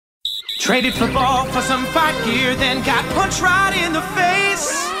Traded football for some fight gear, then got punched right in the face.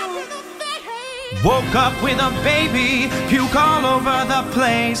 Woke up with a baby, puke all over the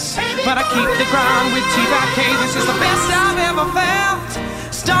place. But I keep the ground with TYK, this is the best I've ever felt.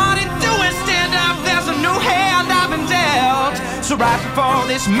 Started doing stand-up, there's a new hand I've been dealt. So right before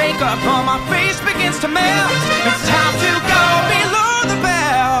this makeup on my face begins to melt, it's time to go below the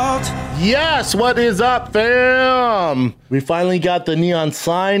belt. Yes, what is up, fam? We finally got the neon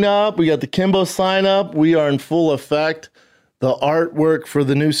sign up. We got the Kimbo sign up. We are in full effect. The artwork for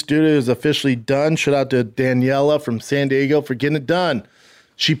the new studio is officially done. Shout out to Daniela from Sandhagen for getting it done.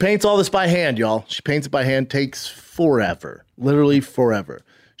 She paints all this by hand, y'all. She paints it by hand. Takes forever. Literally forever.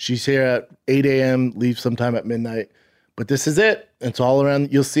 She's here at 8 a.m., leaves sometime at midnight. But this is it. It's all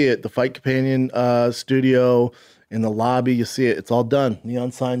around. You'll see it. The Fight Companion studio in the lobby. You see it. It's all done.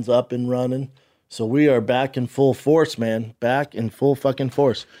 Neon signs up and running. So we are back in full force, man. Back in full fucking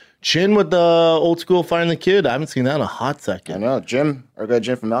force. Chin with the old school Firing the Kid. I haven't seen that in a hot second. I know. Jim, our guy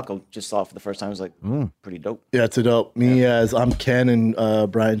Jim from Malco, just saw it for the first time. It was like, pretty dope. Yeah, it's a dope. Me as I'm Ken and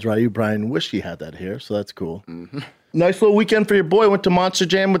Brian's Ryu. Brian wish he had that here, so that's cool. Mm-hmm. Nice little weekend for your boy. Went to Monster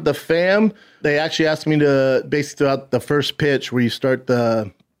Jam with the fam. They actually asked me to basically throughout the first pitch where you start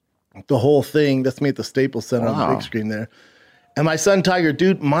the whole thing. That's me at the Staples Center on the big screen there. And my son Tiger,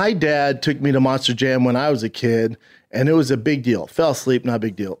 dude, my dad took me to Monster Jam when I was a kid, and it was a big deal. Fell asleep, not a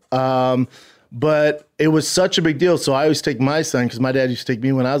big deal. But it was such a big deal. So I always take my son because my dad used to take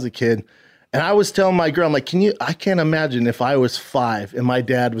me when I was a kid. And I was telling my girl, I'm like, I can't imagine if I was 5 and my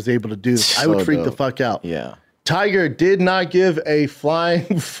dad was able to do this. I would freak the fuck out. Yeah. Tiger did not give a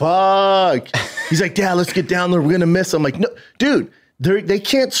flying fuck. He's like, Dad, let's get down there. We're going to miss. I'm like, no, dude, they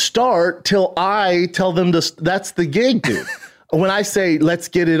can't start till I tell them to. That's the gig, dude. When I say, let's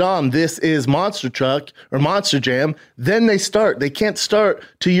get it on, this is Monster Truck or Monster Jam, then they start. They can't start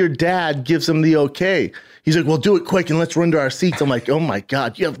till your dad gives them the okay. He's like, well, do it quick and let's run to our seats. I'm like, oh my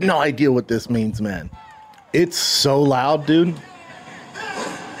God, you have no idea what this means, man. It's so loud, dude.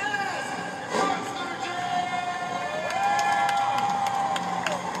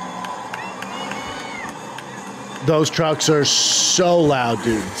 Those trucks are so loud,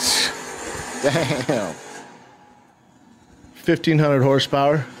 dude. Damn. 1,500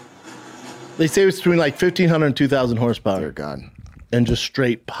 horsepower. They say it's between like 1,500 and 2,000 horsepower. Dear God. And just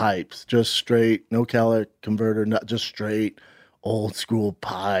straight pipes. Just straight, no catalytic converter, not just straight old school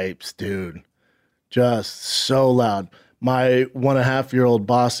pipes, dude. Just so loud. My 1.5-year-old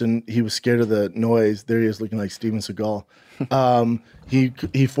Boston, he was scared of the noise. There he is looking like Steven Seagal.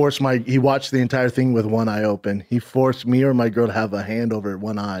 He watched the entire thing with one eye open. He forced me or my girl to have a hand over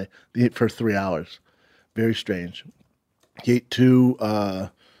one eye for 3 hours. Very strange. He ate two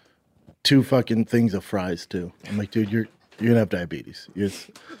fucking things of fries too. I'm like, dude, you're gonna have diabetes. We're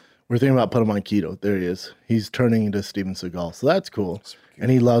thinking about putting him on keto. There he is. He's turning into Steven Seagal. So that's cool. And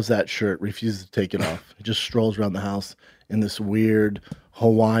he loves that shirt, refuses to take it off. He just strolls around the house in this weird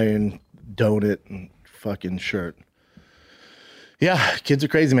Hawaiian donut and fucking shirt. Yeah, kids are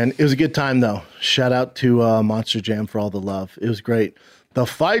crazy, man. It was a good time, though. Shout out to Monster Jam for all the love. It was great. The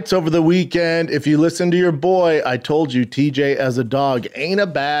fights over the weekend, if you listen to your boy, I told you, TJ as a dog, ain't a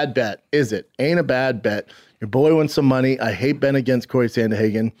bad bet, is it? Ain't a bad bet. Your boy wins some money. I hate betting against Corey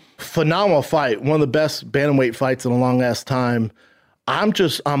Sandhagen. Phenomenal fight. One of the best bantamweight fights in a long-ass time.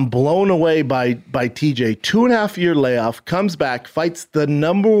 I'm blown away by TJ. 2.5-year layoff, comes back, fights the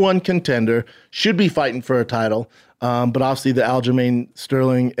number one contender, should be fighting for a title. But obviously the Aljamain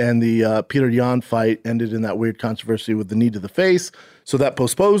Sterling and the Peter Yan fight ended in that weird controversy with the knee to the face. So that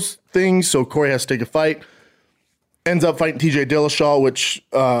postpones things. So Corey has to take a fight. Ends up fighting TJ Dillashaw, which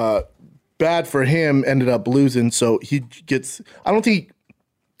bad for him, ended up losing. So he gets, I don't think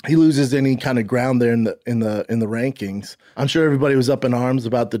he loses any kind of ground there in the rankings. I'm sure everybody was up in arms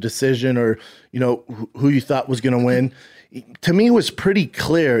about the decision or, who you thought was going to win. To me, it was pretty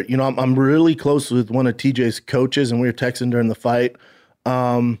clear. I'm really close with one of TJ's coaches, and we were texting during the fight.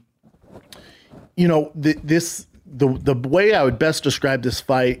 The way I would best describe this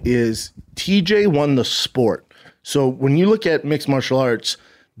fight is TJ won the sport. So when you look at mixed martial arts,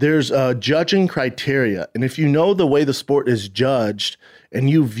 there's a judging criteria, and if you know the way the sport is judged and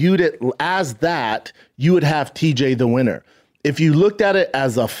you viewed it as that, you would have TJ the winner. If you looked at it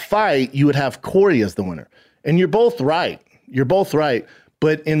as a fight, you would have Corey as the winner. And you're both right.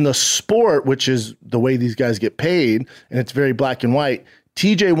 But in the sport, which is the way these guys get paid, and it's very black and white,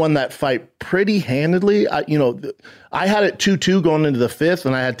 TJ won that fight pretty handedly. I had it 2-2 going into the 5th,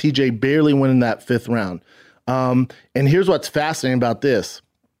 and I had TJ barely winning that 5th round. And here's what's fascinating about this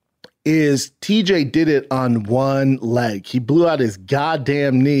is TJ did it on one leg. He blew out his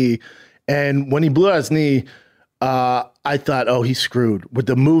goddamn knee, And when he blew out his knee, I thought, oh, he's screwed with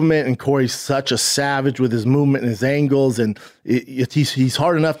the movement. And Corey's such a savage with his movement and his angles. And he's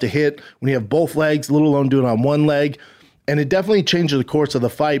hard enough to hit when you have both legs, let alone do it on one leg. And it definitely changed the course of the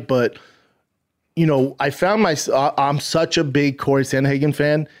fight. But, you know, I found I'm such a big Corey Sandhagen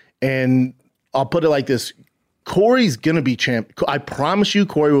fan. And I'll put it like this. Corey's going to be champ. I promise you,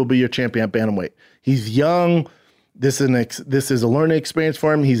 Corey will be your champion at bantamweight. He's young. This is a learning experience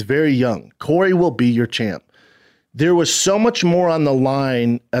for him. He's very young. Corey will be your champ. There was so much more on the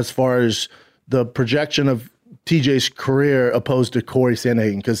line as far as the projection of TJ's career opposed to Corey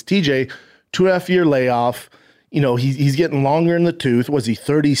Sandhagen, because TJ, 2.5 year layoff, you know, he's getting longer in the tooth. Was he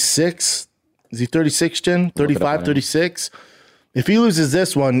 36? Is he 36, Jen? 35, 36? If he loses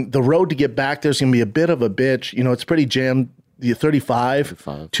this one, the road to get back there is going to be a bit of a bitch. You know, it's pretty jammed. The 35,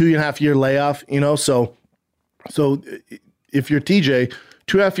 2.5 year layoff, you know, so if you're TJ,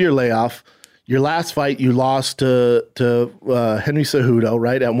 2.5 year layoff, your last fight, you lost to Henry Cejudo,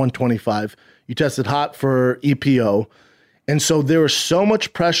 right, at 125. You tested hot for EPO. And so there was so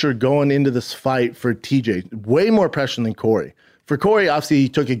much pressure going into this fight for TJ, way more pressure than Corey. For Corey, obviously, he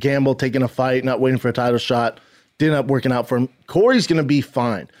took a gamble, taking a fight, not waiting for a title shot. Didn't end up working out for him. Corey's going to be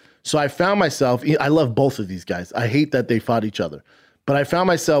fine. So I found myself, I love both of these guys. I hate that they fought each other. But I found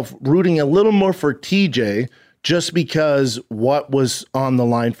myself rooting a little more for TJ just because what was on the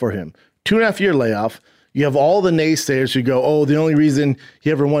line for him. 2.5 year layoff. You have all the naysayers who go, oh, the only reason he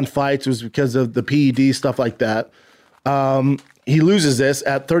ever won fights was because of the PED, stuff like that. He loses this.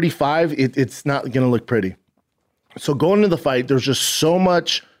 At 35, it's not going to look pretty. So going into the fight, there's just so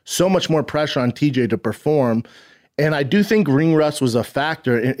much more pressure on TJ to perform. And I do think ring rust was a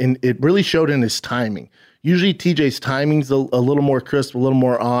factor, and it really showed in his timing. Usually TJ's timing's a little more crisp, a little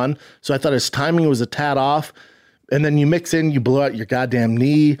more on. So I thought his timing was a tad off. And then you mix in, you blow out your goddamn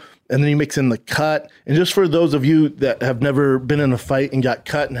knee, and then you mix in the cut. And just for those of you that have never been in a fight and got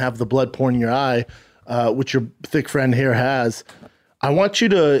cut and have the blood pouring in your eye, which your thick friend here has, I want you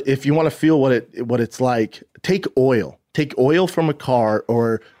to, if you want to feel what it's like, take oil. Take oil from a car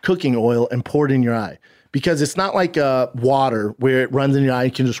or cooking oil and pour it in your eye. Because it's not like water where it runs in your eye,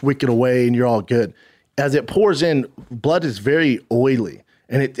 you can just wick it away and you're all good. As it pours in, blood is very oily.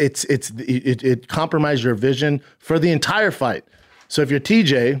 And it compromises your vision for the entire fight. So if you're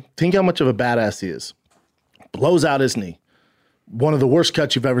TJ, think how much of a badass he is. Blows out his knee. One of the worst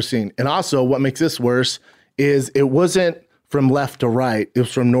cuts you've ever seen. And also what makes this worse is it wasn't from left to right. It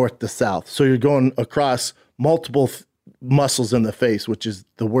was from north to south. So you're going across multiple muscles in the face, which is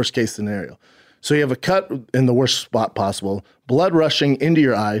the worst case scenario. So you have a cut in the worst spot possible, blood rushing into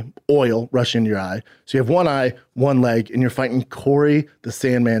your eye, oil rushing into your eye. So you have one eye, one leg, and you're fighting Corey the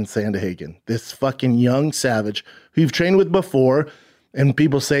Sandman Sandhagen, this fucking young savage who you've trained with before, and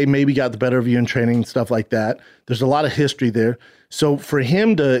people say maybe got the better of you in training and stuff like that. There's a lot of history there. So for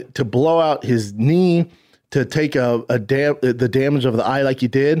him to blow out his knee, to take the damage of the eye like he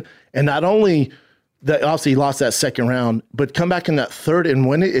did, and not only that, obviously he lost that second round, but come back in that third and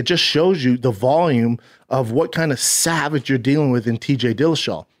win it, it just shows you the volume of what kind of savage you're dealing with in TJ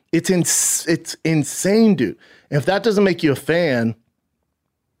Dillashaw. It's insane, dude. And if that doesn't make you a fan,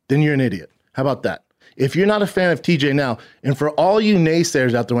 then you're an idiot. How about that? If you're not a fan of TJ now, and for all you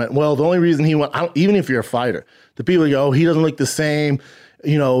naysayers out there went, well, the only reason he won, even if you're a fighter, the people go, oh, he doesn't look the same.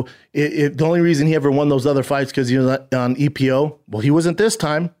 You know, the only reason he ever won those other fights because he was on EPO. Well, he wasn't this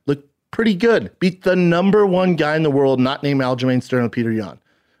time. Look pretty good. Beat the number one guy in the world, not named Aljamain Sterling Peter Yan,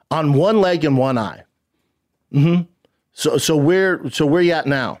 on one leg and one eye. So where you at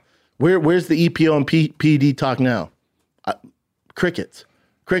now? Where's the EPO and PD talk now? Crickets.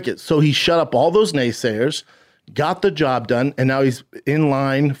 So he shut up all those naysayers, got the job done, and now he's in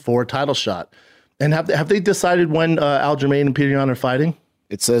line for a title shot. And have they decided when Aljamain and Peter Yan are fighting?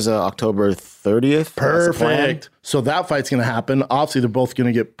 It says October 30th. Perfect. So that fight's going to happen. Obviously, they're both going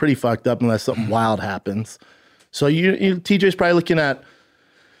to get pretty fucked up unless something wild happens. So TJ's probably looking at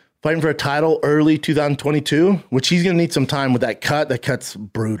fighting for a title early 2022, which he's going to need some time with that cut. That cut's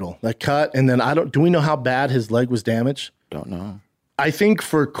brutal. That cut, and then do we know how bad his leg was damaged? Don't know. I think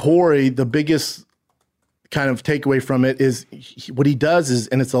for Corey, the biggest kind of takeaway from it is what he does is,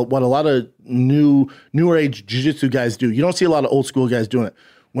 and it's what a lot of newer age jiu-jitsu guys do. You don't see a lot of old school guys doing it.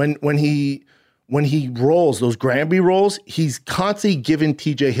 When he rolls, those Granby rolls, he's constantly giving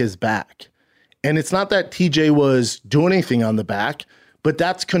TJ his back. And it's not that TJ was doing anything on the back, but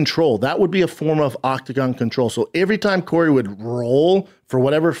that's control. That would be a form of octagon control. So every time Corey would roll for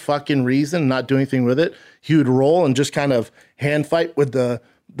whatever fucking reason, not do anything with it, he would roll and just kind of hand fight with the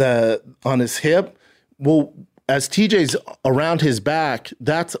on his hip. Well, as TJ's around his back,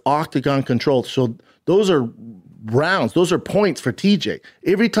 that's octagon control. So those are rounds. Those are points for TJ.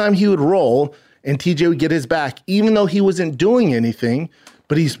 Every time he would roll and TJ would get his back, even though he wasn't doing anything,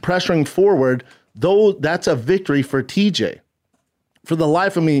 but he's pressuring forward, though that's a victory for TJ. For the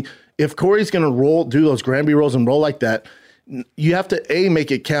life of me, if Corey's going to do those Granby rolls and roll like that, you have to A,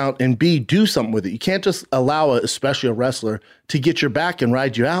 make it count, and B, do something with it. You can't just allow, especially a wrestler, to get your back and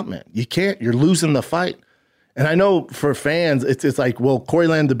ride you out, man. You can't. You're losing the fight. And I know for fans, it's like, well, Corey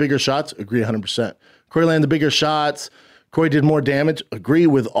landed the bigger shots. Agree 100%. Corey landed the bigger shots. Corey did more damage. Agree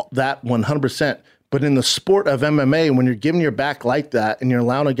with that 100%. But in the sport of MMA, when you're giving your back like that and you're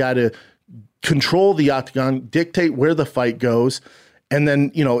allowing a guy to control the octagon, dictate where the fight goes, and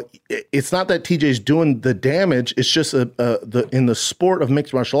then, it's not that TJ's doing the damage. It's just in the sport of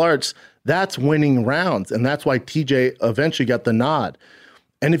mixed martial arts, that's winning rounds. And that's why TJ eventually got the nod.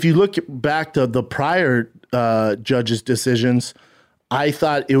 And if you look back to the prior judges' decisions, I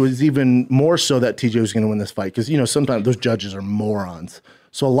thought it was even more so that TJ was going to win this fight. Because, sometimes those judges are morons.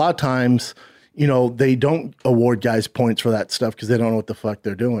 So a lot of times, they don't award guys points for that stuff because they don't know what the fuck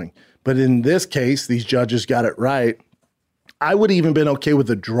they're doing. But in this case, these judges got it right. I would have even been okay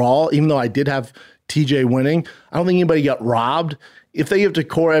with a draw, even though I did have TJ winning. I don't think anybody got robbed. If they give to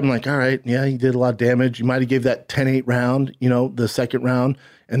Corey, I'm like, all right, yeah, he did a lot of damage. You might have gave that 10-8 round, the second round,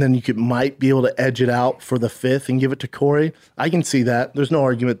 and then you might be able to edge it out for the fifth and give it to Corey. I can see that. There's no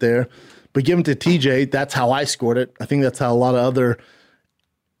argument there. But give it to TJ, that's how I scored it. I think that's how a lot of other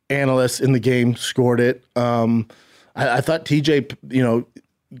analysts in the game scored it. I thought TJ,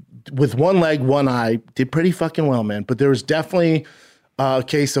 with one leg, one eye, did pretty fucking well, man. But there was definitely a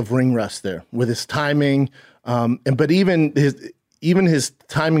case of ring rust there with his timing. But even his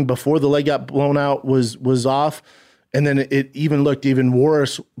timing before the leg got blown out was off. And then it even looked even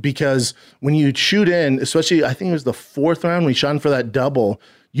worse because when you shoot in, especially I think it was the fourth round, when he shot in for that double,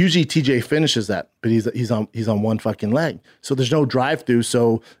 usually TJ finishes that, but he's on one fucking leg. So there's no drive through.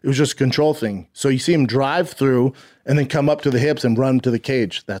 So it was just a control thing. So you see him drive through and then come up to the hips and run to the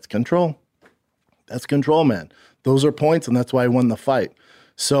cage. That's control. That's control, man. Those are points, and that's why he won the fight.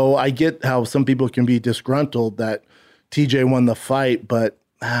 So I get how some people can be disgruntled that TJ won the fight, but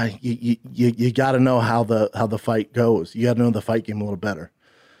you got to know how the fight goes. You got to know the fight game a little better.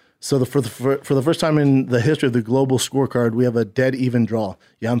 So for the first time in the history of the global scorecard, we have a dead even draw.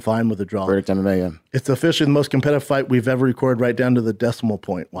 Yeah, I'm fine with a draw. Verdict MMA, yeah. It's officially the most competitive fight we've ever recorded, right down to the decimal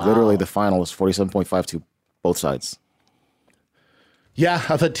point. Wow. Literally, the final was 47.52, both sides. Yeah,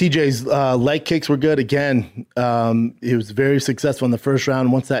 I thought TJ's leg kicks were good. Again, he was very successful in the first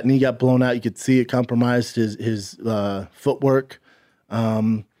round. Once that knee got blown out, you could see it compromised his footwork.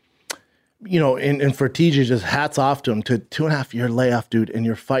 And for TJ, just hats off to him. To 2.5 year layoff, dude, and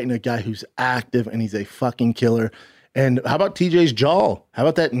you're fighting a guy who's active and he's a fucking killer. And how about TJ's jaw? How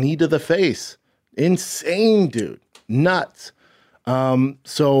about that knee to the face? Insane, dude. Nuts.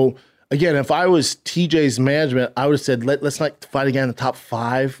 So again, if I was TJ's management, I would have said, let's not fight again in the top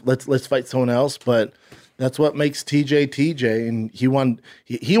 5. Let's fight someone else. But that's what makes TJ. And he wanted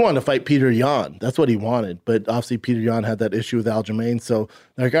to fight Peter Yan. That's what he wanted. But obviously Peter Yan had that issue with Aljamain. So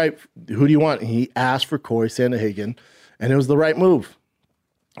they're like, all right, who do you want? And he asked for Corey Sandhagen. And it was the right move.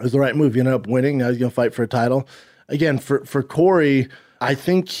 It was the right move. He ended up winning. Now he's going to fight for a title. Again, for Corey, I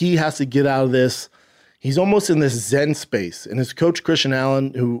think he has to get out of this. He's almost in this Zen space. And his coach, Christian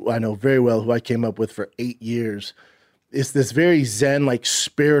Allen, who I know very well, who I came up with for 8 years, is this very Zen, like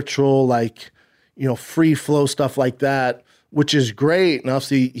spiritual, like, free flow stuff like that, which is great. And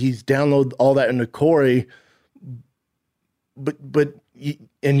obviously he's downloaded all that into Corey. But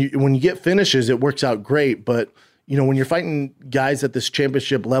when you get finishes, it works out great. But, when you're fighting guys at this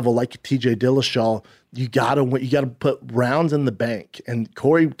championship level, like TJ Dillashaw, you gotta put rounds in the bank. And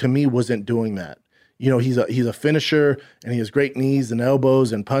Corey, to me, wasn't doing that. He's a finisher, and he has great knees and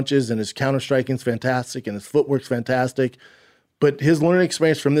elbows and punches, and his counter striking's fantastic, and his footwork's fantastic. But his learning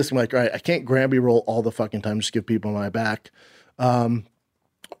experience from this, I'm like, all right, I can't Granby roll all the fucking time, just give people my back.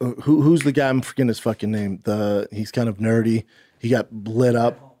 Who's the guy? I'm forgetting his fucking name. He's kind of nerdy. He got lit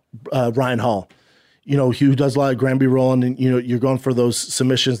up. Ryan Hall. He does a lot of Granby rolling, and you're going for those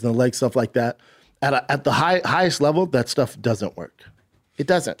submissions and the leg stuff like that. At the highest level, that stuff doesn't work. It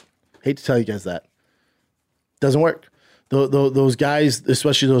doesn't. Hate to tell you guys that. Doesn't work. Those guys,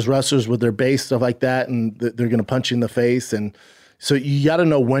 especially those wrestlers with their base, stuff like that, and they're going to punch you in the face. And so you got to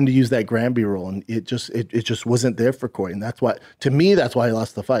know when to use that Granby roll. And it just wasn't there for Corey. And that's why he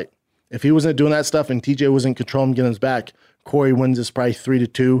lost the fight. If he wasn't doing that stuff and TJ wasn't controlling him, getting his back, Corey wins this probably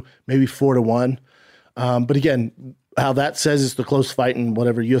 3-2, maybe 4-1. But again, how that says it's the close fight in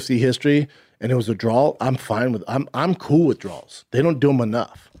whatever UFC history. and it was a draw, I'm fine with. I'm cool with draws. They don't do them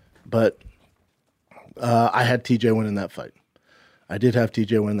enough, but I had TJ winning that fight. I did have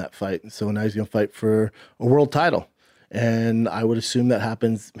TJ win that fight, so now he's gonna fight for a world title. And I would assume that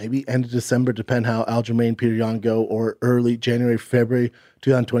happens maybe end of December, depending how Aljamain Peter Yan go, or early January, February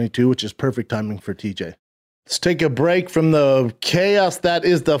 2022, which is perfect timing for TJ. Let's take a break from the chaos that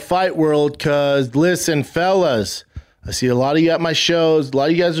is the fight world, because listen, fellas, I see a lot of you at my shows. A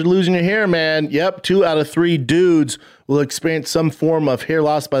lot of you guys are losing your hair, man. Yep, 2 out of 3 dudes will experience some form of hair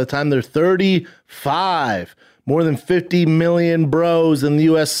loss by the time they're 35. More than 50 million bros in the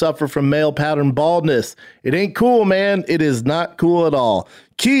U.S. suffer from male pattern baldness. It ain't cool, man. It is not cool at all.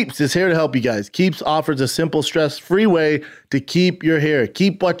 Keeps is here to help you guys. Keeps offers a simple, stress-free way to keep your hair.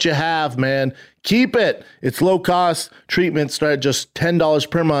 Keep what you have, man. Keep it. It's low-cost treatments start at just $10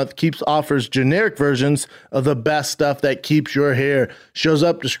 per month. Keeps offers generic versions of the best stuff that keeps your hair. Shows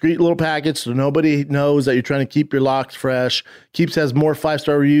up discreet little package so nobody knows that you're trying to keep your locks fresh. Keeps has more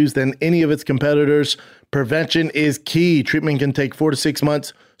 5-star reviews than any of its competitors. Prevention is key. Treatment can take 4 to 6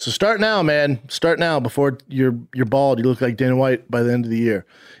 months. So start now, man. Start now before you're bald. You look like Dana White by the end of the year.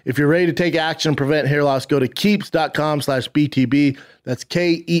 If you're ready to take action and prevent hair loss, go to keeps.com/BTB. That's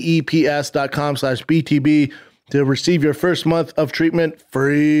KEEPS.com/BTB to receive your first month of treatment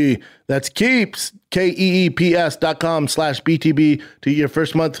free. That's Keeps, KEEPS.com/BTB to get your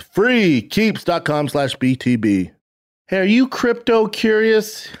first month free. Keeps.com/BTB. Hey, are you crypto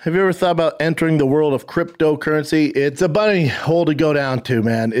curious? Have you ever thought about entering the world of cryptocurrency? It's a bunny hole to go down to,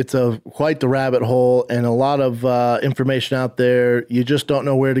 man. It's quite the rabbit hole, and a lot of information out there. You just don't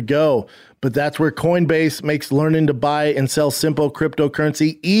know where to go. But that's where Coinbase makes learning to buy and sell simple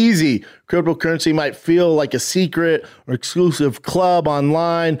cryptocurrency easy. Cryptocurrency might feel like a secret or exclusive club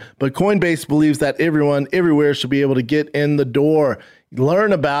online, but Coinbase believes that everyone, everywhere should be able to get in the door.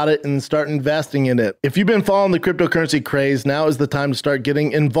 Learn about it and start investing in it. If you've been following the cryptocurrency craze, now is the time to start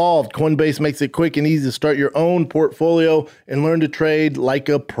getting involved. Coinbase makes it quick and easy to start your own portfolio and learn to trade like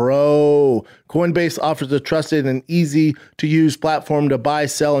a pro. Coinbase offers a trusted and easy to use platform to buy,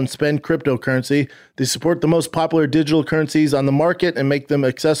 sell, and spend cryptocurrency. They support the most popular digital currencies on the market and make them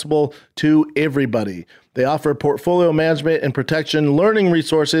accessible to everybody. They offer portfolio management and protection, learning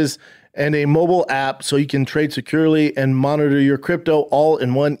resources, and a mobile app so you can trade securely and monitor your crypto all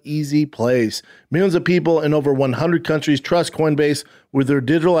in one easy place. Millions of people in over 100 countries trust Coinbase with their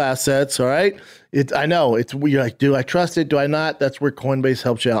digital assets, all right? I know, you're like, do I trust it? Do I not? That's where Coinbase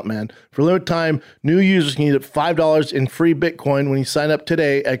helps you out, man. For a limited time, new users can get $5 in free Bitcoin when you sign up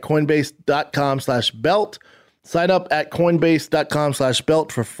today at coinbase.com/belt. Sign up at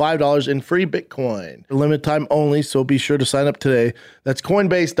coinbase.com/belt for $5 in free Bitcoin. Limited time only, so be sure to sign up today. That's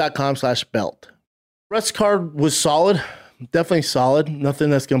coinbase.com/belt. Rest card was solid. Definitely solid.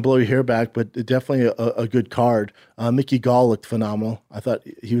 Nothing that's going to blow your hair back, but definitely a good card. Mickey Gall looked phenomenal. I thought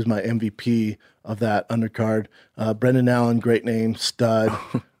he was my MVP of that undercard. Brendan Allen, great name, stud.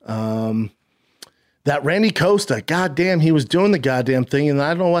 That Randy Costa, goddamn, he was doing the goddamn thing, and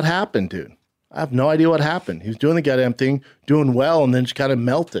I don't know what happened, dude. I have no idea what happened. He was doing the goddamn thing, doing well, and then just kind of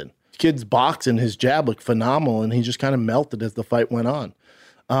melted. Kid's boxing, his jab looked phenomenal, and he just kind of melted as the fight went on.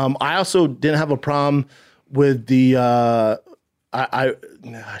 I also didn't have a problem with the I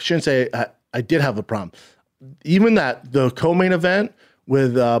shouldn't say I did have a problem. Even the co-main event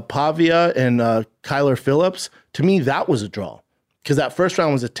with Pavia and Kyler Phillips, to me, that was a draw. Because that first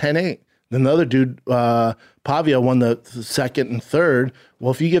round was a 10-8. Then the other dude, Pavia, won the second and third.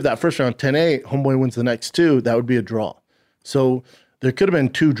 Well, if you give that first round 10-8, homeboy wins the next 2, that would be a draw. So there could have been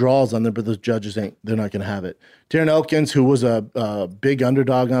 2 draws on there, but the judges they're not going to have it. Darren Elkins, who was a big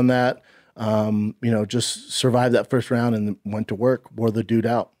underdog on that, just survived that first round and went to work, wore the dude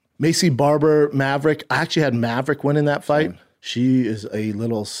out. Macy Barber, Maverick. I actually had Maverick winning that fight. She is a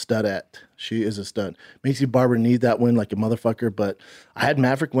little studette. She is a stud. Macy Barber need that win like a motherfucker, but I had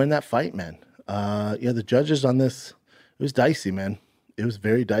Maverick win that fight, man. The judges on this, it was dicey, man. It was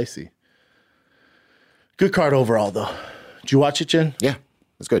very dicey. Good card overall, though. Did you watch it, Jen? Yeah,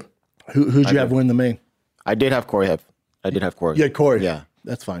 it's good. Who'd you have win the main? I did have Corey. I did have Corey. You had Corey? Yeah.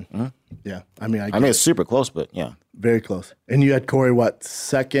 That's fine. Mm-hmm. Yeah. I mean, it's super close, but yeah. Very close. And you had Corey, what,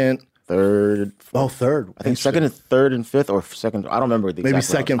 second? Third. Oh, third. I think second and third and fifth, or second. I don't remember the exact Maybe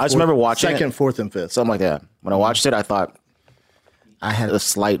second. I just remember watching second, fourth, and fifth. Something like that. When I watched it, I thought I had a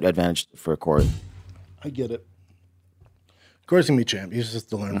slight advantage for Corey. I get it. Corey's going to be champ. He's just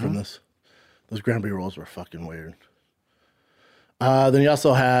to learn from this. Those Grand Prix rolls were fucking weird. Then you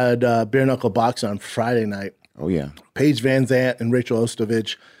also had bare knuckle boxing on Friday night. Oh, yeah. Paige Van Zandt and Rachel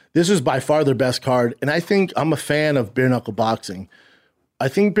Ostovich. This is by far their best card, and I think I'm a fan of bare knuckle boxing. I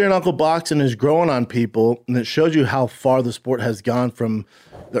think bare knuckle boxing is growing on people, and it shows you how far the sport has gone from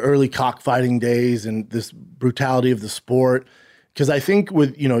the early cockfighting days and this brutality of the sport. Because I think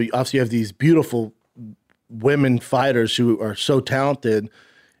with, obviously you have these beautiful women fighters who are so talented.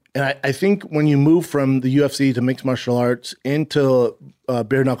 And I think when you move from the UFC to mixed martial arts into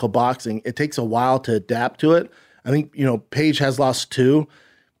bare knuckle boxing, it takes a while to adapt to it. I think, Paige has lost 2.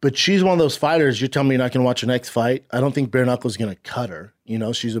 But she's one of those fighters, you're telling me you're not going to watch her next fight. I don't think bare knuckle is going to cut her.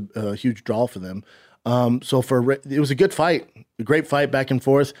 She's a huge draw for them. So it was a good fight, a great fight back and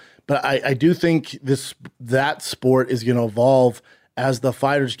forth. But I do think that sport is going to evolve as the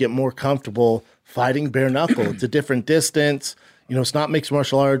fighters get more comfortable fighting bare knuckle. It's a different distance. It's not mixed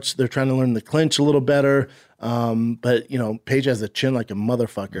martial arts. They're trying to learn the clinch a little better. But Paige has a chin like a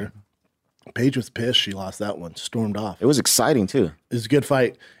motherfucker. Paige was pissed she lost that one, stormed off. It was exciting, too. It was a good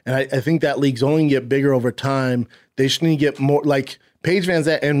fight. And I think that league's only going to get bigger over time. They should need to get more, like Paige Van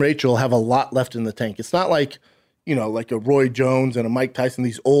Zant and Rachel have a lot left in the tank. It's not like, like a Roy Jones and a Mike Tyson,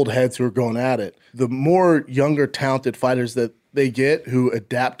 these old heads who are going at it. The more younger, talented fighters that they get who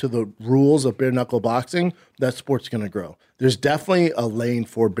adapt to the rules of bare knuckle boxing, that sport's going to grow. There's definitely a lane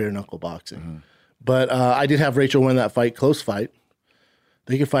for bare knuckle boxing. Mm-hmm. But I did have Rachel win that fight, close fight.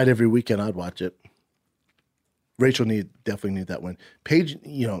 They could fight every weekend. I'd watch it. Rachel definitely need that win. Paige,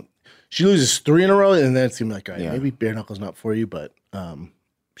 she loses 3 in a row, and then it seemed like, all right, maybe bare knuckle's not for you, but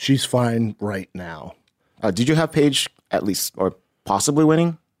she's fine right now. Did you have Paige at least, or possibly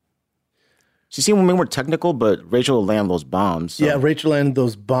winning? She seemed more technical, but Rachel landed those bombs. So. Yeah, Rachel landed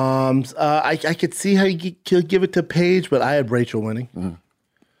those bombs. I could see how you could give it to Paige, but I had Rachel winning. Mm-hmm.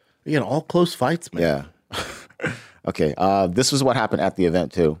 Again, all close fights, man. Yeah. Okay, this was what happened at the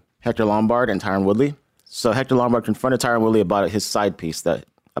event, too. Hector Lombard and Tyron Woodley. So Hector Lombard confronted Tyron Woodley about his side piece that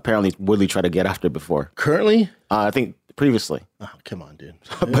apparently Woodley tried to get after before. Currently? I think previously. Oh, come on, dude.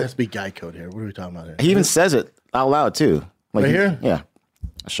 It has to be guy code here. What are we talking about here? He even says it out loud, too. Like right here? Yeah.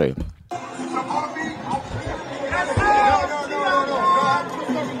 I'll show you.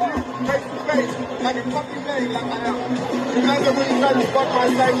 Like a fucking lady, like I am. Remember when you tried to fuck my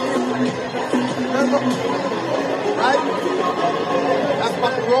side? Remember? Right? That's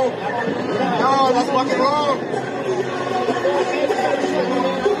fucking wrong. No, that's fucking wrong.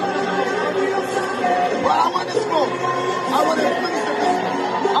 Well, I want to smoke. I want to finish the business.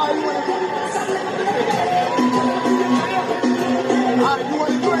 How you want to do it? How you want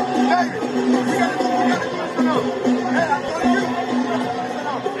to do it? Hey, we got to do it for now. Hey, I'm telling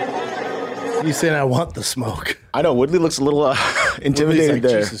you. You saying I want the smoke? I know Woodley looks a little intimidated like,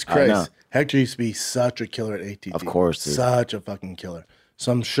 there. Jesus Christ! Hector used to be such a killer at ATT. Of course, dude. Such a fucking killer.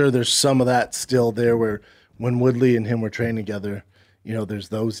 So I'm sure there's some of that still there. Where when Woodley and him were training together, there's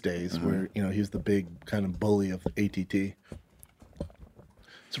those days where he was the big kind of bully of ATT.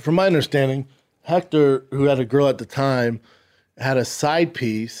 So from my understanding, Hector, who had a girl at the time, had a side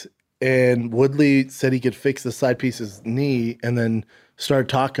piece, and Woodley said he could fix the side piece's knee, and then started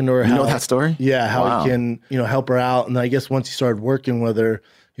talking to her. You know that story? Yeah, how he can, help her out. And I guess once he started working with her,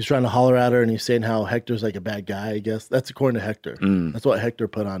 he's trying to holler at her, and he's saying how Hector's like a bad guy, I guess. That's according to Hector. That's what Hector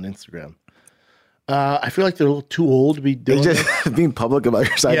put on Instagram. I feel like they're a little too old to be doing just being public about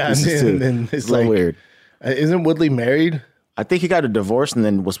your side pieces, too. And it's a little weird. Isn't Woodley married? I think he got a divorce and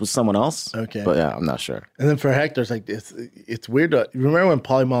then was with someone else. Okay. But yeah, I'm not sure. And then for Hector, it's like, it's weird. You remember when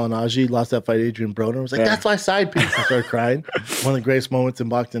Paulie Malignaggi lost that fight to Adrian Broner? I was like, that's my side piece. I started crying. One of the greatest moments in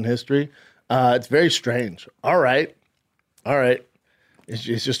boxing history. It's very strange. All right.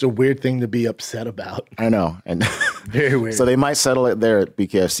 It's just a weird thing to be upset about. I know. And very weird. So they might settle it there at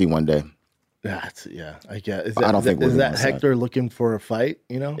BKFC one day. Yeah, I guess. I don't think is that Hector looking for a fight,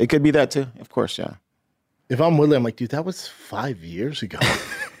 It could be that too. Of course, yeah. If I'm Woodley, I'm like, dude, that was 5 year ago.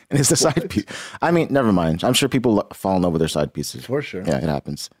 And it's the side piece. I mean, never mind. I'm sure people fall in love with their side pieces. For sure. Yeah, it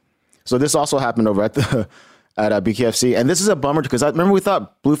happens. So this also happened over at BKFC. And this is a bummer because I remember we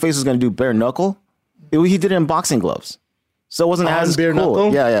thought Blueface was going to do bare knuckle. He did it in boxing gloves. So it wasn't as bare cool.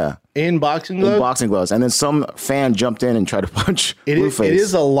 Knuckle? Yeah. In boxing gloves? In boxing gloves. And then some fan jumped in and tried to punch Blueface. It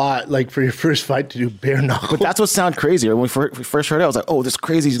is a lot, like, for your first fight to do bare knuckle. But that's what sounded crazy. When we first heard it, I was like, oh, this is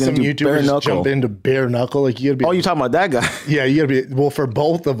crazy. He's going to do bare knuckle. Jump into bare knuckle. Like, you gotta be. Oh, you're talking about that guy? Yeah, you gotta be. Well, for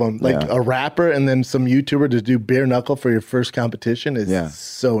both of them, like a rapper and then some YouTuber to do bare knuckle for your first competition is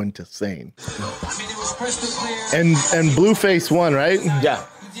so insane. And Blueface won, right? Yeah.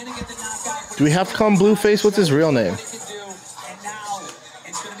 Do we have to call him Blueface? What's his real name?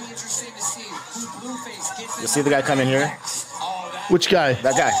 You see the guy come in here? Which guy?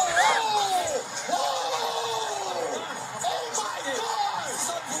 That guy.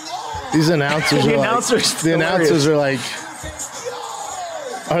 These announcers are like... The announcers are like...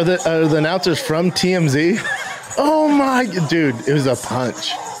 Are the announcers from TMZ? Oh my, dude, it was a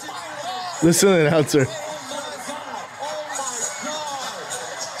punch. Listen to the announcer.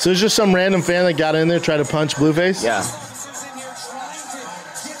 So it's just some random fan that got in there, tried to punch Blueface? Yeah.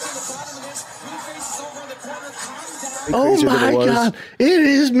 Oh my God, it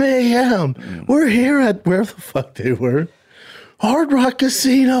is mayhem. We're here at where the fuck they were. Hard Rock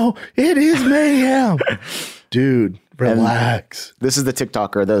Casino. It is mayhem. Dude, relax. This is the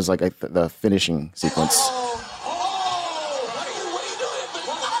TikToker that was like the finishing sequence.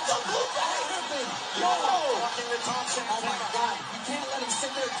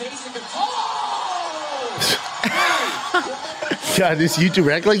 God, this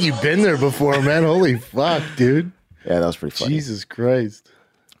YouTube act like you've been there before, man. Holy fuck, dude. Yeah, that was pretty funny. Jesus Christ.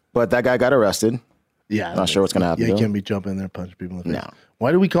 But that guy got arrested. Yeah. Not sure what's going to happen. Yeah, to you him. can't be jumping in there punching people in the face. No.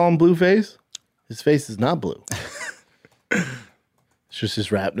 Why do we call him Blueface? His face is not blue. It's just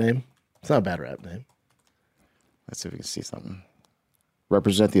his rap name. It's not a bad rap name. Let's see if we can see something.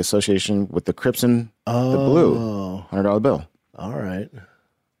 Represent the association with the Crips and the Blue. $100 bill. All right.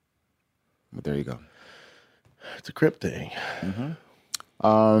 But there you go. It's a Crip thing.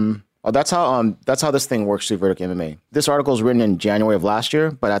 That's how this thing works through Verdict MMA. This article was written in January of last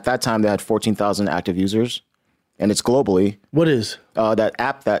year, but at that time they had 14,000 active users, and it's globally. What is? That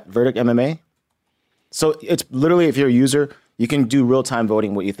app, that Verdict MMA. So it's literally, if you're a user, you can do real-time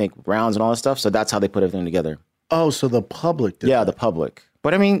voting, what you think, rounds and all that stuff. So that's how they put everything together. Oh, so the public did Yeah, that. the public.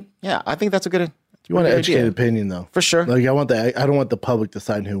 But I mean, yeah, I think that's a good. You want an educated idea. opinion, though. For sure. Like, I don't want the public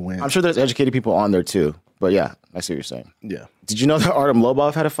deciding who wins. I'm sure there's educated people on there too. But yeah, I see what you're saying. Yeah. Did you know that Artem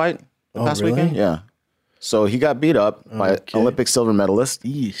Lobov had a fight last really? weekend? Yeah. So he got beat up by Olympic silver medalist,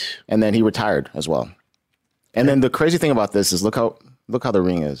 Yeesh. and then he retired as well. And then the crazy thing about this is look how the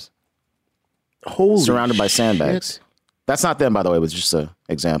ring is. Holy Surrounded by shit. sandbags. That's not them, by the way. It was just an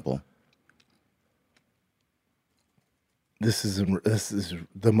example. This is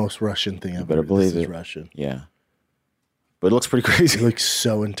the most Russian thing I've better ever. believe This is it. Russian. Yeah. But it looks pretty It crazy. looks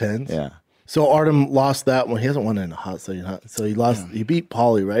so intense. Yeah. So Artem lost that one. He hasn't won in a hot second. So he lost. He beat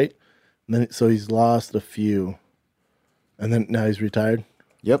Paulie, right? And then so he's lost a few, and then now he's retired.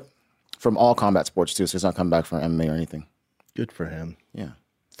 Yep. From all combat sports too, so he's not coming back from MMA or anything. Good for him. Yeah.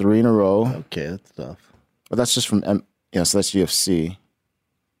 3 in a row. Okay, that's tough. But that's just from so that's UFC.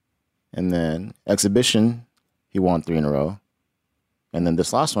 And then exhibition, he won 3 in a row. And then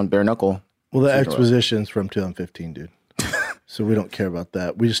this last one, bare knuckle. Well, the 3 in a row. exposition's from 2015, dude. So we don't care about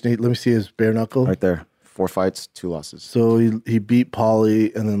that. We just need. Let me see his bare knuckle. Right there. 4 fights, 2 losses. So he beat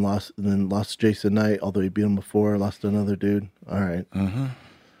Paulie and then lost Jason Knight. Although he beat him before, lost to another dude. All right. Mm-hmm.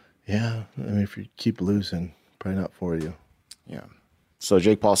 Yeah. I mean, if you keep losing, probably not for you. Yeah. So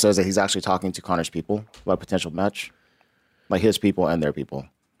Jake Paul says that he's actually talking to Connor's people about a potential match, like his people and their people.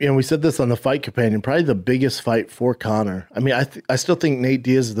 And we said this on the Fight Companion, probably the biggest fight for Connor. I mean, I still think Nate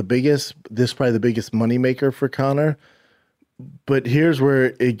Diaz is the biggest. This is probably the biggest moneymaker for Connor. But here's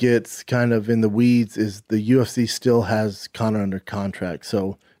where it gets kind of in the weeds is the UFC still has Connor under contract.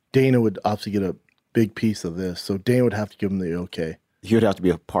 So Dana would obviously get a big piece of this. So Dana would have to give him the okay. He would have to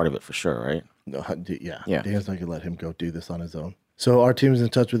be a part of it for sure, right? No, yeah. Yeah. Dana's not going to let him go do this on his own. So our team is in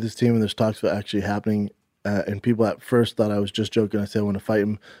touch with this team, and there's talks about actually happening. And people at first thought I was just joking. I said I want to fight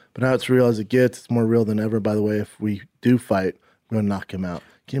him. But now it's real as it gets. It's more real than ever. By the way, if we do fight, I'm going to knock him out.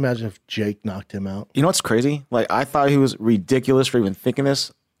 Can you imagine if Jake knocked him out? You know what's crazy? Like, I thought he was ridiculous for even thinking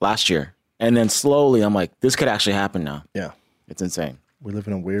this last year. And then slowly, I'm like, this could actually happen now. Yeah. It's insane. We live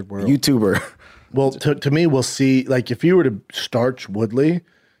in a weird world. YouTuber. Well, to me, we'll see. Like, if you were to starch Woodley,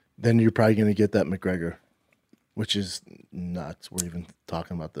 then you're probably going to get that McGregor, which is nuts. We're even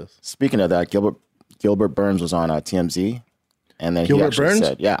talking about this. Speaking of that, Gilbert Burns was on TMZ. And then he Gilbert actually Burns?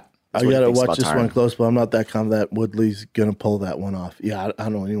 said, yeah. I got to watch this one close, but I'm not that confident that Woodley's going to pull that one off. Yeah, I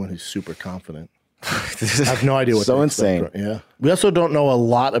don't know anyone who's super confident. I have no idea what So to expect insane. from- Yeah. We also don't know a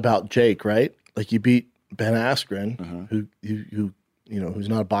lot about Jake, right? Like, he beat Ben Askren, who who's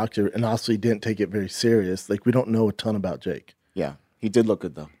not a boxer, and also he didn't take it very serious. Like, we don't know a ton about Jake. Yeah, he did look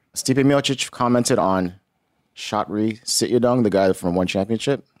good, though. Stipe Miocic commented on Shatri Sityodong, the guy from One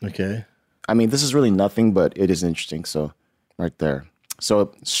Championship. Okay. I mean, this is really nothing, but it is interesting. So, right there. So,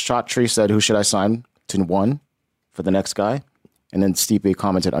 Shatri said, who should I sign to 1 for the next guy? And then Stipe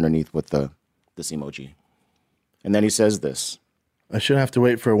commented underneath with this emoji. And then he says this. I shouldn't have to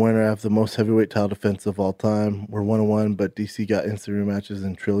wait for a winner. I have the most heavyweight title defense of all time. We're 1-1, but DC got instant rematches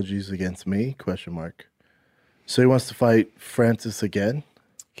and trilogies against me? ? So he wants to fight Francis again?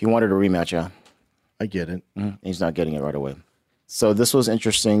 He wanted a rematch, yeah. I get it. He's not getting it right away. So this was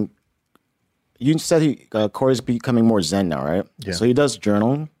interesting. you said Corey's becoming more zen now, right? Yeah. So he does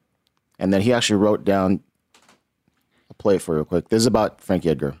journaling, and then he actually wrote down. I'll play it for you real quick. This is about Frankie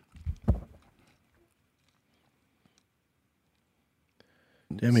Edgar.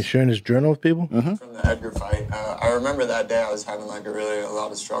 Damn, he's sharing his journal with people? Mm-hmm. From the Edgar fight, I remember that day I was having like a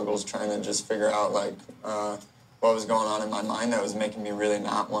lot of struggles trying to just figure out like what was going on in my mind that was making me really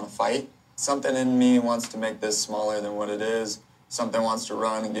not want to fight. Something in me wants to make this smaller than what it is. Something wants to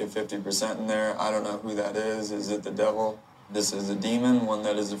run and get 50% in there. I don't know who that is. Is it the devil? This is a demon, one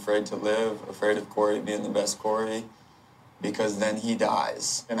that is afraid to live, afraid of Corey being the best Corey, because then he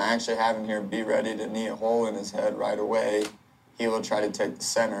dies. And I actually have him here be ready to knee a hole in his head right away. He will try to take the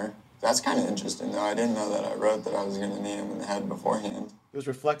center. That's kind of interesting, though. I didn't know that I wrote that I was going to knee him in the head beforehand. He was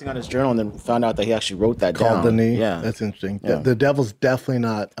reflecting on his journal and then found out that he actually wrote that Called down. the knee. Yeah. That's interesting. Yeah. The devil's definitely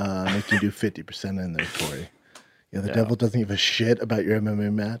not making you do 50% in there, Corey. Yeah, the devil doesn't give a shit about your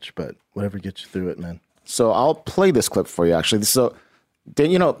MMA match, but whatever gets you through it, man. So I'll play this clip for you, actually. So,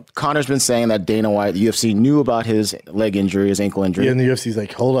 you know, Connor's been saying that Dana White, the UFC, knew about his leg injury, his ankle injury. Yeah, and the UFC's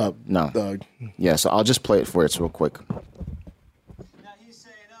like, hold up, No. dog. Yeah, so I'll just play it for you. It's real quick. Now he's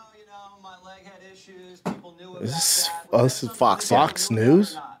saying, oh, you know, my leg had issues. People knew about This, that. this is Fox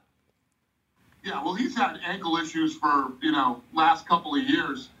News? Yeah, well, he's had ankle issues for, last couple of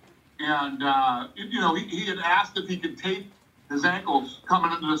years. And, he had asked if he could tape his ankles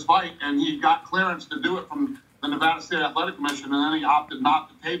coming into this fight, and he got clearance to do it from the Nevada State Athletic Commission, and then he opted not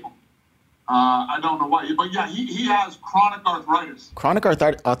to tape them. I don't know why. But, yeah, he has chronic arthritis. Chronic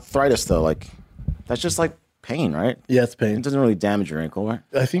arthritis, though, like, that's just like pain, right? Yeah, it's It pain. doesn't really damage your ankle, right?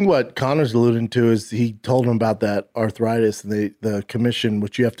 I think what Connor's alluding to is he told him about that arthritis, and the commission,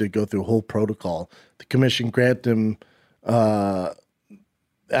 which you have to go through a whole protocol, the commission granted him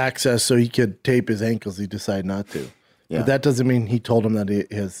access so he could tape his ankles. He decided not to. Yeah. But that doesn't mean he told him that he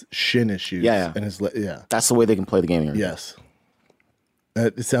has shin issues. Yeah. And his yeah. That's the way they can play the game here. Yes.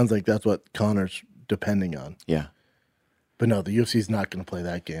 It sounds like that's what Connor's depending on. Yeah. But no, the UFC's not going to play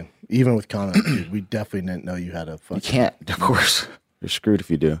that game. Even with Connor, dude, we definitely didn't know you had a fucking... You can't, of course. You're screwed if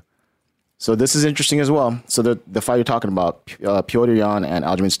you do. So this is interesting as well. So the fight you're talking about, Piotr Jan and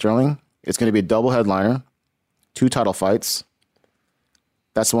Aljamain Sterling, it's going to be a double headliner, 2 title fights.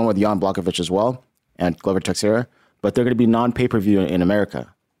 That's the one with Jan Blachowicz as well, and Glover Teixeira. But they're going to be non-pay-per-view in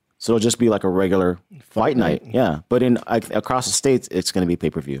America. So it'll just be like a regular fight night. Yeah. But across the states, it's going to be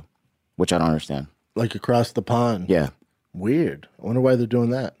pay-per-view, which I don't understand. Like across the pond. Yeah. Weird. I wonder why they're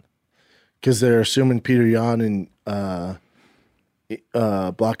doing that. Because they're assuming Peter Yan and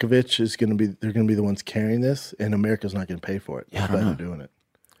Blachowicz they're going to be the ones carrying this, and America's not going to pay for it. Yeah, I That's why don't know. they're doing it.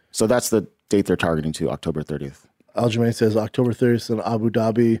 So that's the date they're targeting to, October 30th. Aljamain says October 30th in Abu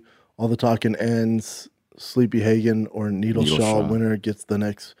Dhabi. All the talking ends. Sleepy Hagen or Needle Shaw winner gets the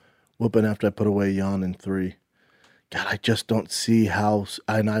next whooping after I put away Jan in 3. God, I just don't see how.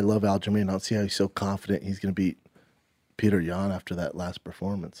 And I love Aljamain. I don't see how he's so confident he's going to beat Peter Yan after that last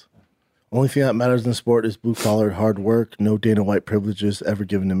performance. Only thing that matters in sport is blue collar hard work. No Dana White privileges ever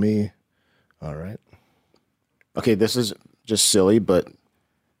given to me. All right. Okay, this is just silly, but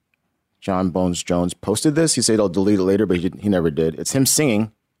John Bones Jones posted this. He said he'll delete it later, but he never did. It's him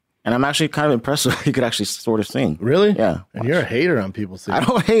singing, and I'm actually kind of impressed with he could actually sort of sing. Really? Yeah. And you're a hater on people singing. I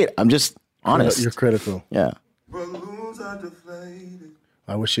don't hate. I'm just honest. You're critical. Yeah. Balloons are deflated.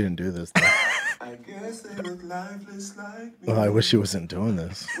 I wish you didn't do this. Though. I guess they look lifeless like me. Well, I wish he wasn't doing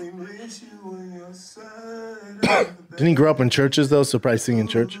this. We miss you on your side. Didn't he grow up in churches, though? So probably sing in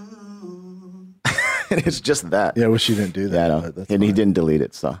church? It's just that. Yeah, I wish he didn't do that. Yeah, I know. But that's And he fine. didn't delete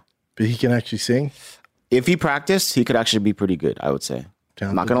it, so. But he can actually sing? If he practiced, he could actually be pretty good, I would say.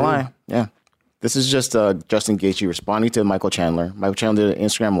 I'm not Talented going to dude. lie. Yeah. This is just Justin Gaethje responding to Michael Chandler. Michael Chandler did an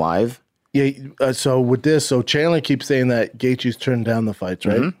Instagram live. Yeah, so with this, Chandler keeps saying that Gaethje's turned down the fights,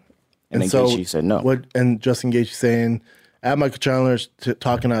 right? And then Gaethje said no. And Justin Gaethje saying, at Michael Chandler's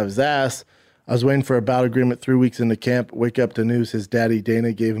talking out of his ass, I was waiting for a bout agreement 3 weeks into camp. Wake up to news his daddy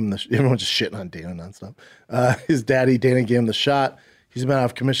Dana gave him the. Everyone's just shitting on Dana nonstop. His daddy Dana gave him the shot. He's been out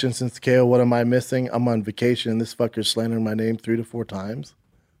of commission since the KO. What am I missing? I'm on vacation, and this fucker's slandering my name 3 to 4 times.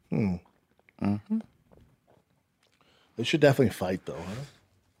 They should definitely fight, though, huh?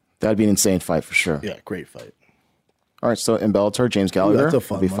 That'd be an insane fight for sure. Yeah, great fight. All right, so in Bellator, James Gallagher that's a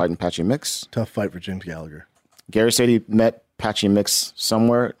fun will be one. fighting Patchy Mix. Tough fight for James Gallagher. Gary said he met Patchy Mix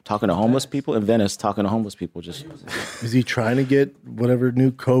somewhere talking to homeless people in Venice, talking to homeless people. Just Is he trying to get whatever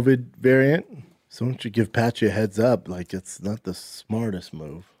new COVID variant? Someone should give Patchy a heads up. Like, it's not the smartest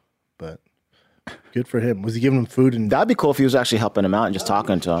move, but good for him. Was he giving him food? And that'd be cool if he was actually helping him out and just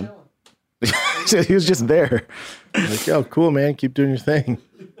talking to him. He was just there. like, oh, cool, man. Keep doing your thing.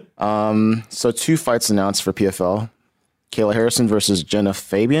 So 2 fights announced for PFL. Kayla Harrison versus Jenna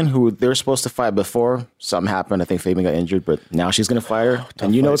Fabian, who they were supposed to fight before. Something happened. I think Fabian got injured, but now she's going to fight her.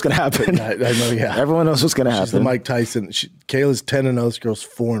 And you know what's going to happen. I know, yeah. Everyone knows what's going to happen. She's the Mike Tyson. Kayla's 10-0. This girl's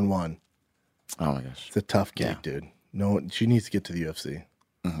 4-1. Oh, my gosh. It's a tough gig, dude. No, she needs to get to the UFC.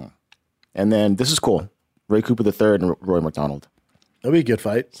 Mm-hmm. And then this is cool. Ray Cooper III and Roy McDonald. That'll be a good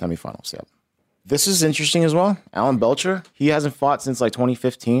fight. Semifinals, yeah. This is interesting as well. Alan Belcher, he hasn't fought since like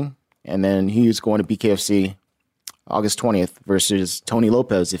 2015. And then he's going to BKFC August 20th versus Tony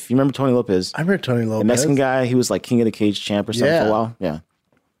Lopez. If you remember Tony Lopez. I remember Tony Lopez. The Mexican guy, he was like King of the Cage champ or something for a while. Yeah.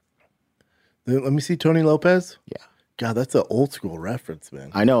 Let me see Tony Lopez. Yeah. God, that's an old school reference,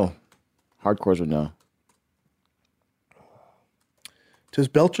 man. I know. Hardcores would know. Does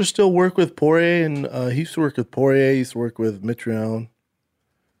Belcher still work with Poirier? And he used to work with Poirier. He used to work with Mitrione.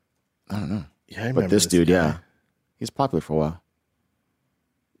 I don't know. Yeah, I remember but this dude, guy. yeah. He's popular for a while.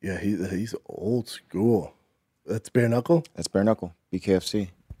 Yeah, he's old school. That's bare knuckle? That's bare knuckle. BKFC.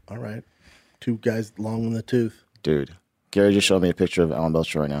 All right. 2 guys long in the tooth. Dude. Gary just showed me a picture of Alan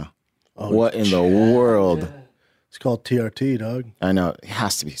Belcher right now. Oh, what in the world? It's called TRT, dog. I know. It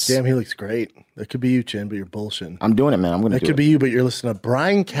has to be. Damn, he looks great. That could be you, Chin, but you're bullshitting. I'm doing it, man. I'm going to do it. That could be you, but you're listening to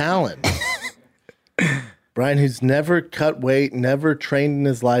Brian Callen. Brian, who's never cut weight, never trained in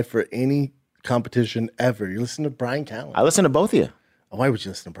his life for any competition ever. You're listening to Brian Callen. I listen to both of you. Why would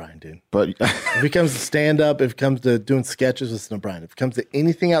you listen to Brian, dude? But if it comes to stand-up, if it comes to doing sketches, listen to Brian. If it comes to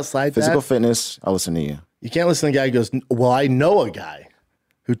anything outside physical that, fitness, I'll listen to you. You can't listen to a guy who goes, well, I know a guy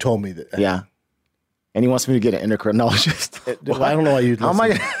who told me that. Yeah. And he wants me to get an endocrinologist. Well, I don't know why you'd listen. How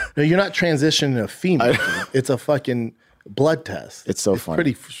am I No, you're not transitioning to a female. It's a fucking blood test. It's so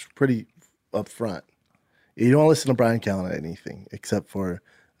funny. Pretty upfront. You don't listen to Brian Callen at anything except for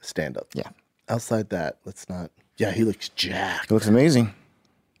stand-up. Yeah. Outside that, let's not. Yeah, he looks jacked. He looks amazing.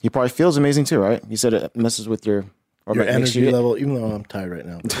 He probably feels amazing too, right? You said it messes with your energy level, even though I'm tired right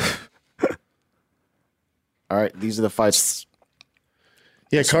now. All right, these are the fights.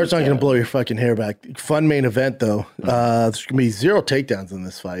 Yeah, card's not going to blow your fucking hair back. Fun main event, though. There's going to be 0 takedowns in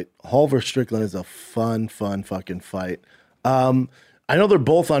this fight. Hall versus Strickland is a fun fucking fight. I know they're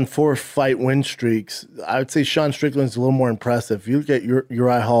both on 4-fight win streaks. I would say Sean Strickland's a little more impressive. If you look at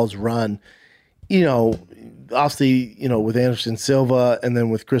Uriah Hall's run, obviously, with Anderson Silva and then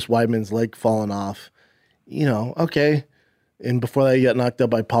with Chris Weidman's leg falling off, okay. And before that, he got knocked out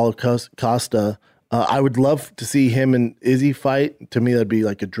by Paulo Costa. I would love to see him and Izzy fight. To me, that'd be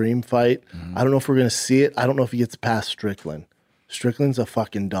like a dream fight. Mm-hmm. I don't know if we're going to see it. I don't know if he gets past Strickland. Strickland's a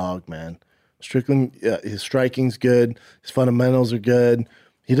fucking dog, man. Strickland, his striking's good. His fundamentals are good.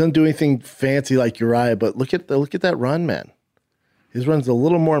 He doesn't do anything fancy like Uriah, but look at that run, man. His run's a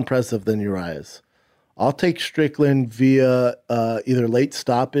little more impressive than Uriah's. I'll take Strickland via either late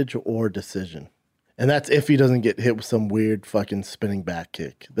stoppage or decision. And that's if he doesn't get hit with some weird fucking spinning back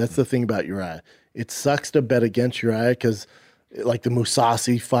kick. That's the thing about Uriah. It sucks to bet against Uriah because, like the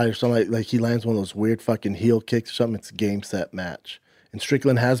Mousasi fight or something, like he lands one of those weird fucking heel kicks or something. It's a game, set, match. And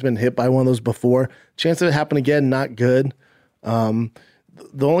Strickland has been hit by one of those before. Chance of it happening again, not good. The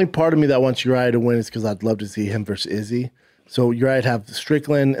only part of me that wants Uriah to win is because I'd love to see him versus Izzy. So Uriah'd have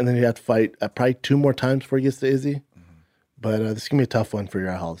Strickland, and then he'd have to fight probably 2 more times before he gets to Izzy. Mm-hmm. But this is going to be a tough one for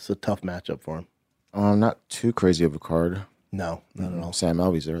Uriah Hall. It's a tough matchup for him. Not too crazy of a card. No, not at all. Sam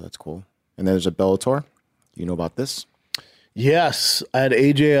Alvey's there. That's cool. And then there's a Bellator. You know about this? Yes. I had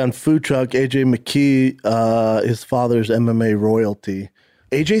AJ on Food Truck. AJ McKee, his father's MMA royalty.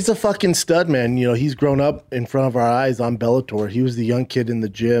 AJ's a fucking stud, man. He's grown up in front of our eyes on Bellator. He was the young kid in the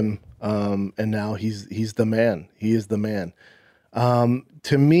gym, and now he's the man. He is the man.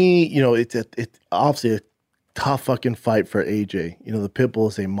 To me, it's obviously a tough fucking fight for AJ. The Pitbull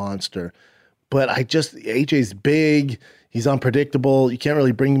is a monster. But AJ's big. He's unpredictable. You can't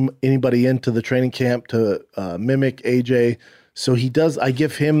really bring anybody into the training camp to mimic AJ. So I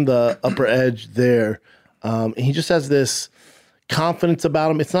give him the upper edge there. And he just has this confidence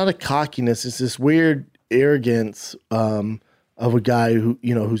about him. It's not a cockiness. It's this weird arrogance of a guy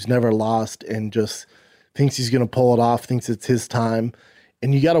who's never lost and just thinks he's going to pull it off, thinks it's his time.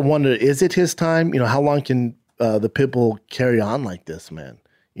 And you got to wonder, is it his time? How long can the Pitbull carry on like this, man?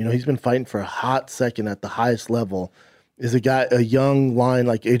 He's been fighting for a hot second at the highest level. Is a young line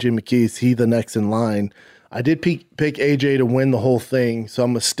like AJ McKee, is he the next in line? I did pick AJ to win the whole thing, so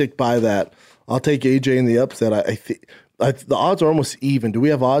I'm going to stick by that. I'll take AJ in the upset. I think the odds are almost even. Do we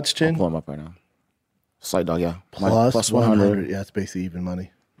have odds, Chin? I'll pull them up right now. Slight dog, yeah. Plus 100. Yeah, it's basically even money.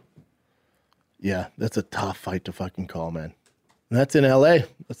 Yeah, that's a tough fight to fucking call, man. And that's in LA.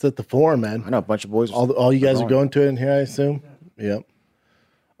 That's at the Forum, man. I know a bunch of boys. All you guys are going to it in here, I assume? Yep.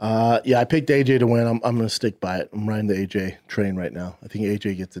 Yeah, I picked AJ to win. I'm going to stick by it. I'm riding the AJ train right now. I think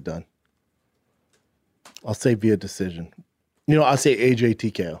AJ gets it done. I'll say via decision. I'll say AJ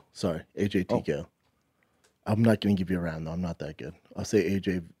TKO. Sorry, AJ TKO. I'm not going to give you a round, though. I'm not that good. I'll say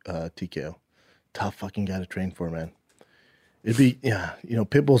AJ TKO. Tough fucking guy to train for, man. It'd be,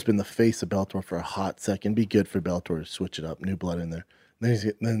 Pitbull's been the face of Bellator for a hot second. It'd be good for Bellator to switch it up, new blood in there.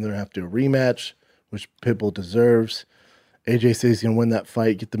 Then they'll have to do a rematch, which Pitbull deserves. AJ says he's going to win that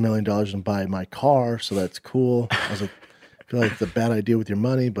fight, get the $1 million and buy my car, so that's cool. I was like, I feel like it's a bad idea with your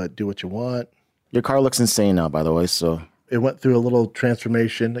money, but do what you want. Your car looks insane now, by the way, so. It went through a little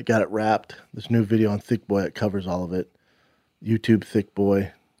transformation. It got it wrapped. This new video on Thick Boy, it covers all of it. YouTube Thick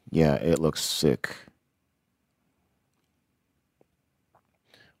Boy. Yeah, it looks sick.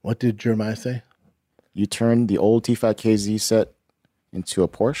 What did Jeremiah say? You turned the old T-Fat KZ set into a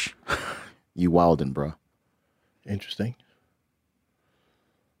Porsche? You wildin', bro. Interesting.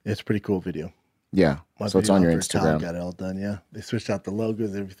 It's a pretty cool video. Yeah, so it's on your Instagram. Got it all done, yeah. They switched out the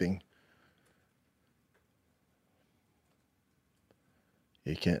logos, everything.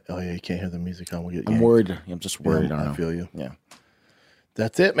 You can't hear the music on. I'm worried. I'm just worried. I feel you. Yeah.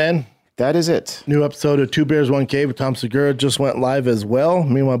 That's it, man. That is it. New episode of Two Bears, One Cave with Tom Segura just went live as well.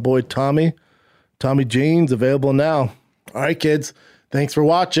 Me and my boy Tommy Jeans, available now. All right, kids. Thanks for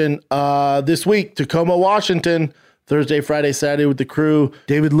watching. This week, Tacoma, Washington, Thursday, Friday, Saturday with the crew.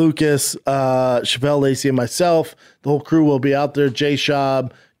 David Lucas, Chevelle Lacey, and myself. The whole crew will be out there. Jay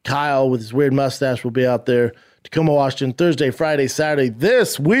Schaub, Kyle with his weird mustache will be out there. Tacoma, Washington, Thursday, Friday, Saturday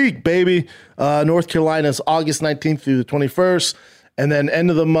this week, baby. North Carolina's August 19th through the 21st. And then end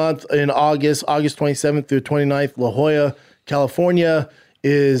of the month in August 27th through the 29th, La Jolla, California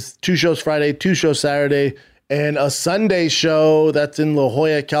is 2 shows Friday, 2 shows Saturday, and a Sunday show that's in La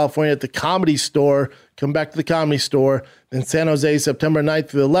Jolla, California at the Comedy Store. Come back to the Comedy Store. Then San Jose, September 9th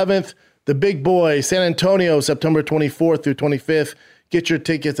through the 11th. The Big Boy, San Antonio, September 24th through 25th. Get your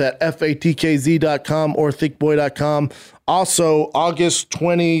tickets at fatkz.com or thickboy.com. Also, August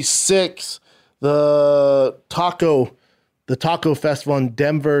 26th, the Taco Festival in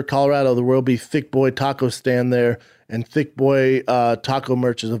Denver, Colorado. There will be Thick Boy Taco stand there, and Thick Boy taco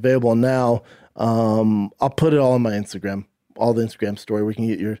merch is available now. I'll put it all on my Instagram, all the Instagram story. We can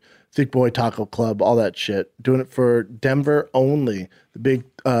get your Thick Boy Taco Club, all that shit. Doing it for Denver only. The big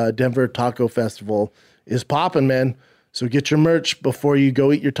Denver Taco Festival is popping, man. So get your merch before you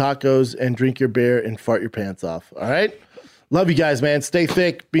go eat your tacos and drink your beer and fart your pants off. All right? Love you guys, man. Stay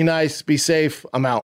thick. Be nice. Be safe. I'm out.